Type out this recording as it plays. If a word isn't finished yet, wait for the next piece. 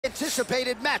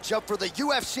anticipated matchup for the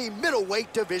UFC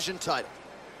middleweight division title.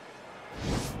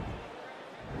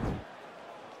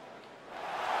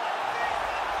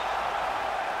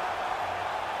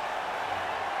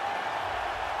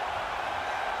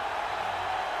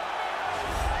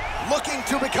 Looking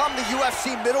to become the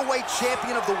UFC middleweight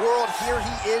champion of the world, here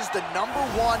he is, the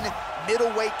 #1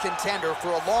 middleweight contender. For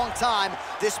a long time,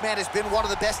 this man has been one of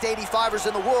the best 85ers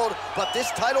in the world, but this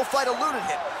title fight eluded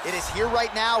him. It is here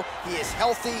right now. He is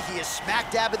healthy. He is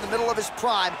smack dab in the middle of his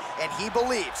prime, and he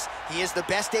believes he is the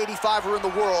best 85er in the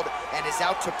world and is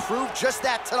out to prove just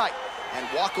that tonight and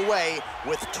walk away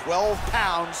with 12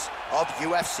 pounds of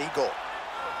UFC gold.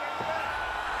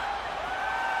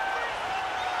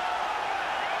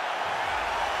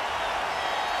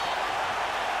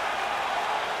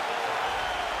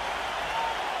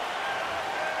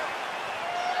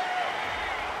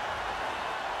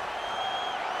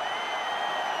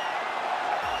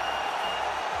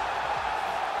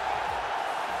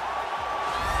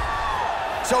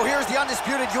 So here's the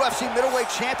undisputed UFC middleweight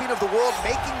champion of the world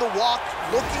making the walk,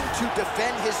 looking to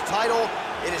defend his title.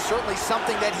 It is certainly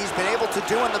something that he's been able to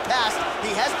do in the past.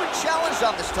 He has been challenged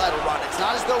on this title run. It's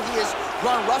not as though he has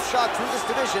run roughshod through this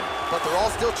division, but they're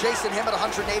all still chasing him at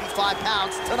 185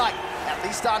 pounds tonight. At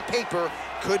least on paper,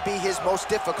 could be his most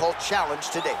difficult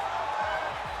challenge to date.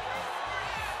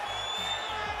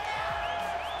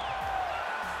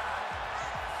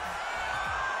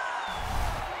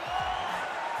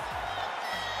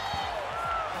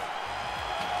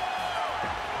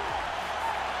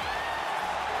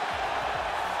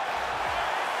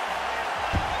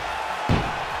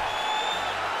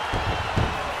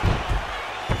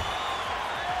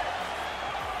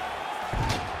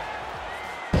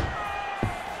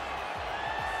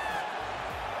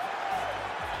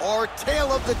 Our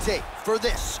tale of the tape for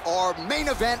this, our main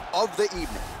event of the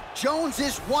evening. Jones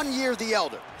is 1 year the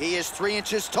elder. He is 3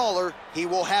 inches taller. He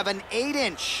will have an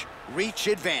 8-inch reach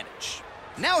advantage.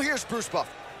 Now here's Bruce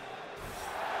Buffer.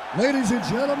 Ladies and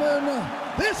gentlemen,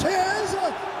 this is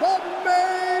the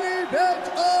main event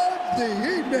of the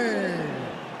evening.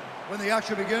 When the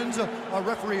action begins, our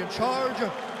referee in charge,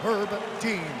 Herb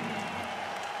Dean.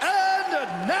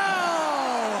 And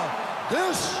now,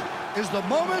 this is the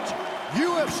moment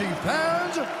UFC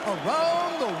fans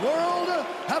around the world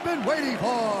have been waiting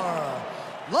for.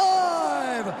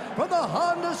 Live from the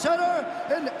Honda Center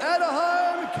in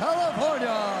Anaheim,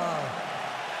 California.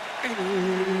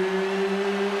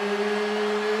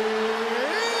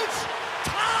 It's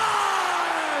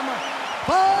time!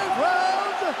 5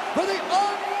 rounds for the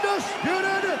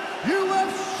undisputed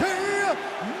UFC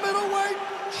middleweight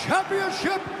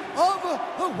championship of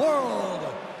the world.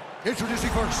 Introducing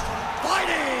first,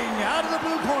 fighting out of the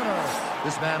blue corner.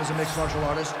 This man is a mixed martial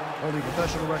artist, holding a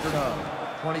professional record of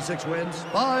 26 wins,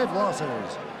 5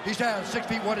 losses. He stands 6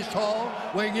 feet 1 inch tall,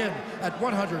 weighing in at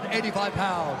 185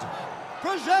 pounds.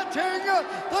 Presenting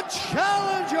the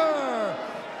challenger,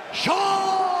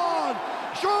 Strickland.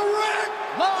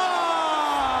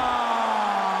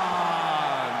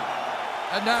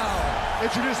 And now,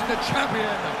 introducing the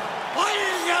champion,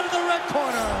 fighting out of the red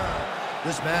corner.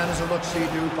 This man is a look-see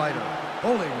do fighter,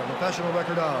 holding a professional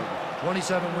record of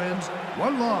 27 wins,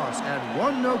 1 loss, and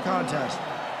 1 no contest.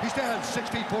 He stands 6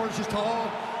 feet 4 inches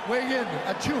tall, weighing in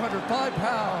at 205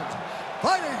 pounds.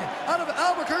 Fighting out of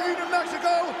Albuquerque, New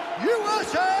Mexico,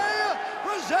 USA,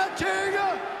 presenting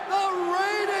the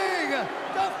reigning,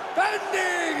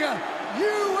 defending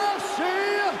UFC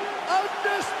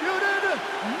undisputed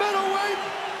middleweight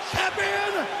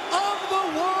champion of the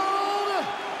world,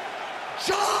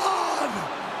 John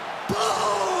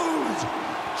Bones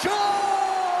Jones!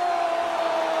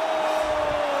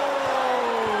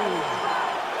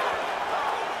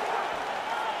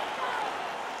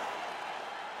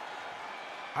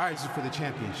 All right, this is for the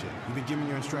championship. You've been given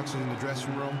your instructions in the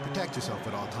dressing room. Protect yourself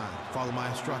at all times. Follow my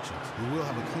instructions. We will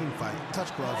have a clean fight.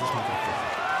 Touch gloves, let's make it official.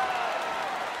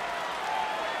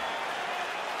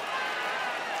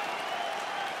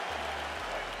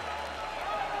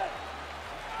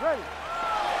 Ready.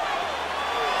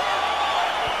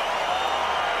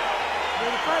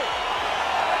 Ready to fight.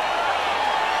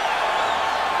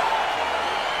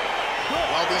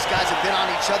 Well, these guys have been on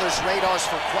each other's radars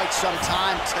for quite some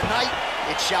time. Tonight,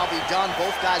 it shall be done.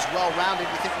 Both guys well-rounded.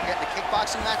 You think we're getting a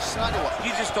kickboxing match tonight or what?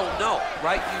 You just don't know,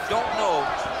 right? You don't know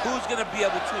who's going to be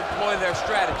able to employ their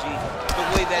strategy the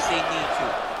way that they need to.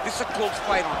 This is a close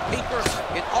fight on paper,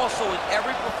 and also in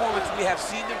every performance we have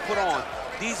seen them put on,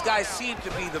 these guys seem to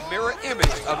be the mirror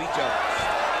image of each other.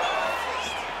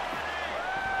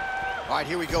 All right,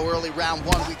 here we go, early round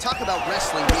one. We talk about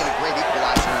wrestling being a great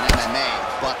equalizer in MMA,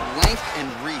 but length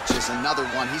and reach is another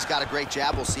one. He's got a great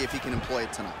jab. We'll see if he can employ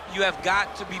it tonight. You have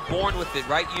got to be born with it,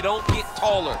 right? You don't get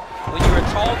taller. When you're a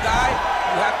tall guy,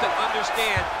 you have to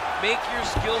understand, make your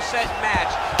skill set match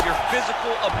your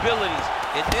physical abilities.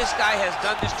 And this guy has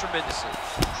done this tremendously.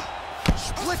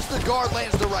 Splits the guard,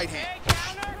 lands the right hand.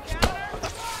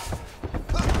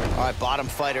 All right, bottom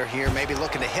fighter here, maybe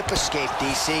looking to hip escape,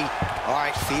 DC. All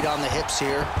right, feet on the hips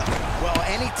here. Well,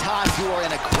 anytime you are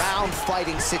in a ground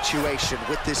fighting situation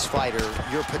with this fighter,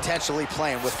 you're potentially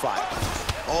playing with fire.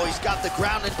 Oh, he's got the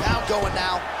ground and pound going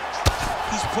now.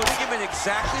 He's putting him in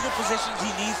exactly the positions he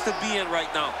needs to be in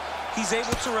right now. He's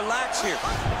able to relax here,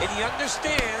 and he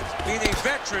understands, being a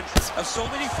veteran of so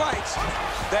many fights,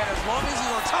 that as long as he's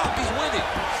on top, he's winning.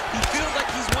 He feels like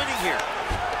he's winning here.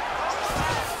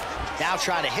 Now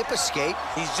trying to hip escape.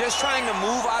 He's just trying to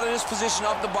move out of this position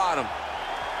off the bottom.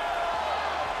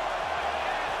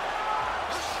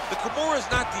 The Kimura is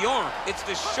not the arm. It's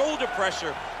the shoulder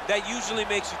pressure that usually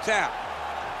makes you tap.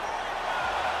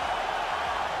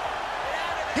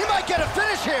 He might get a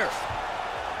finish here.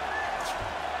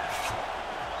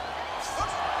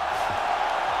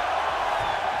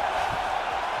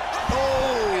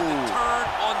 And the turn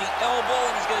on the elbow,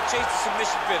 and he's going to chase the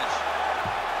submission finish.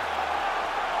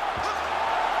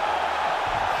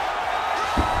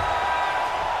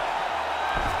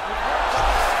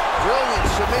 Brilliant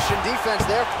submission defense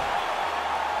there.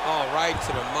 All right,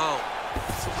 to the mount.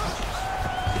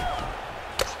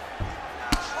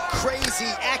 Crazy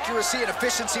accuracy and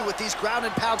efficiency with these ground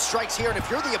and pound strikes here. And if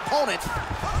you're the opponent,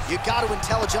 you got to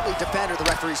intelligently defend, or the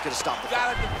referee's going to stop the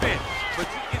fight. Got to defend, but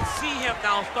you can see him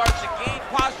now start to gain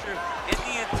posture, and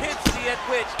the intensity at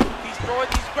which he's throwing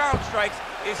these ground strikes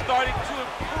is starting to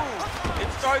improve.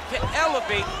 It's starting to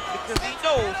elevate because he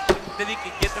knows that he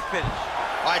can get the finish.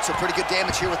 All right, so pretty good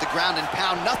damage here with the ground and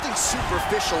pound. Nothing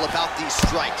superficial about these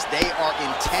strikes. They are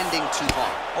intending to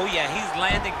harm. Oh yeah, he's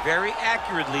landing very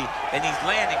accurately, and he's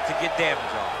landing to get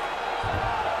damage on.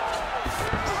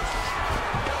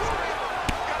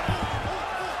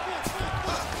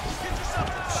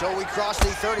 So we cross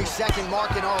the 30-second mark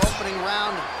in our opening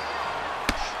round.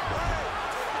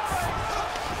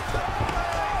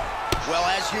 Well,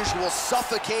 as usual,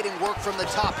 suffocating work from the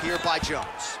top here by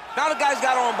Jones. Now the guy's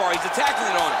got armbar. He's attacking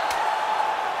it on him.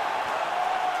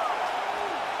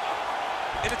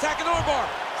 And attacking armbar.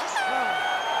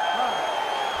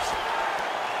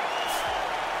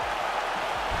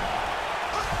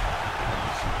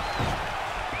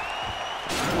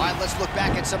 All right, let's look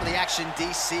back at some of the action,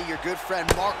 DC. Your good friend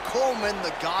Mark Coleman,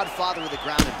 the godfather of the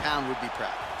ground and pound, would be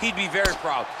proud. He'd be very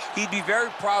proud. He'd be very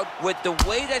proud with the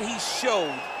way that he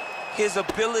showed his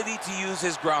ability to use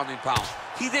his ground and pound.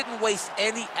 He didn't waste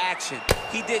any action.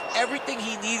 He did everything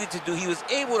he needed to do. He was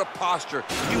able to posture.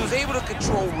 He was able to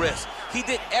control risk. He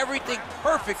did everything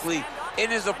perfectly in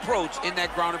his approach in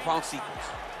that ground and pound sequence.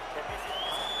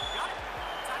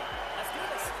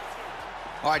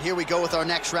 All right, here we go with our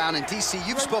next round. And DC,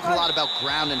 you've spoken a lot about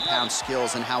ground and pound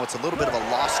skills and how it's a little bit of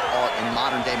a lost art in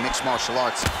modern day mixed martial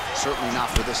arts. Certainly not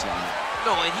for this young man.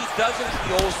 No, and he does it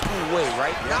the old school way,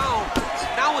 right?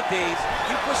 Nowadays,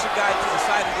 you push a guy to the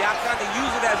side of the outside, they use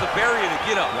it as a barrier to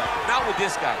get up. Right. Not with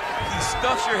this guy. He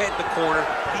stuffs your head in the corner,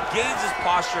 he gains his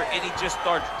posture, and he just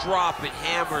starts dropping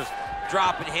hammers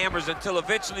until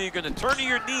eventually you're going to turn to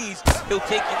your knees, he'll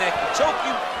take your neck and choke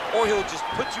you, or he'll just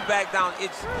put you back down. He's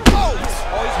hurt bad.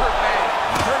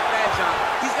 He's hurt bad, John.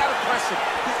 He's got to press him.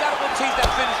 He's got to go chase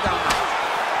that finish down now.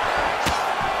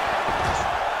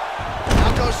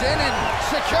 Goes in and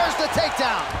secures the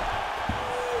takedown.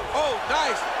 Oh,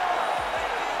 nice.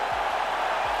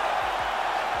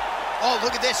 Oh,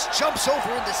 look at this. Jumps over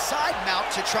in the side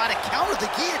mount to try to counter the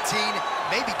guillotine.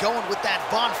 Maybe going with that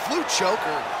Von Flue choke,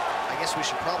 or I guess we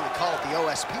should probably call it the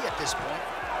OSP at this point.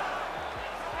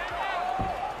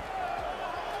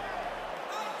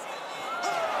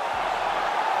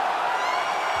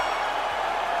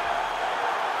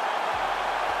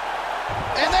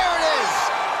 And there it is.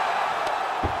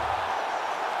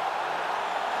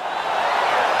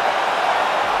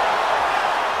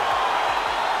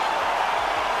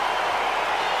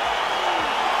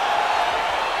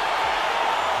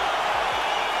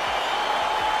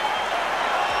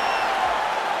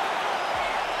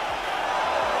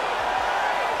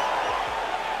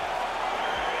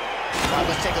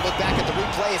 Let's take a look back at the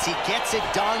replay as he gets it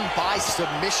done by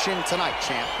submission tonight,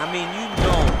 champ. I mean, you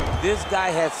know, this guy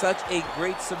has such a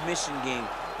great submission game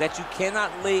that you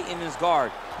cannot lay in his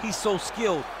guard. He's so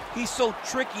skilled, he's so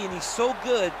tricky, and he's so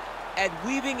good at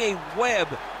weaving a web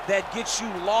that gets you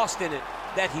lost in it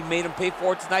that he made him pay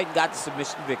for it tonight and got the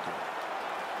submission victory.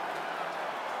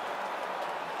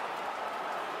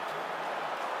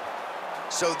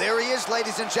 So there he is,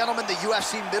 ladies and gentlemen, the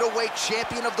UFC middleweight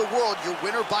champion of the world, your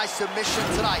winner by submission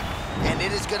tonight. And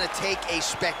it is going to take a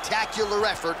spectacular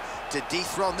effort to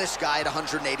dethrone this guy at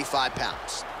 185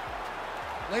 pounds.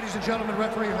 Ladies and gentlemen,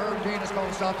 referee Herb Dean has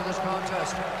called a stop to this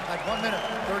contest at 1 minute,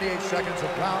 38 seconds of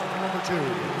round number 2.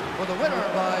 For the winner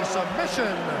by submission,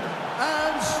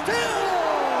 and still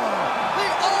the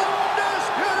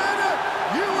undisputed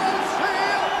UFC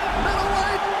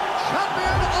middleweight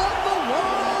champion of the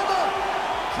world,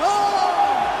 John.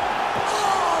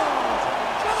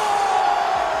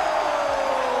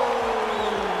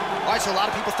 All right, so a lot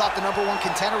of people thought the #1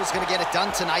 contender was going to get it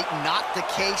done tonight. Not the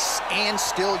case, and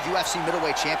still UFC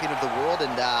middleweight champion of the world.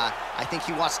 And I think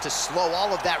he wants to slow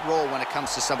all of that roll when it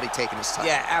comes to somebody taking his title.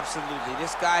 Yeah, absolutely.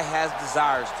 This guy has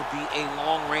desires to be a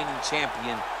long-reigning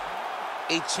champion.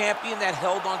 A champion that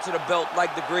held onto the belt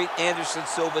like the great Anderson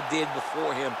Silva did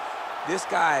before him. This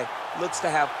guy looks to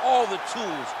have all the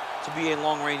tools to be a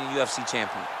long-reigning UFC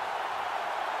champion.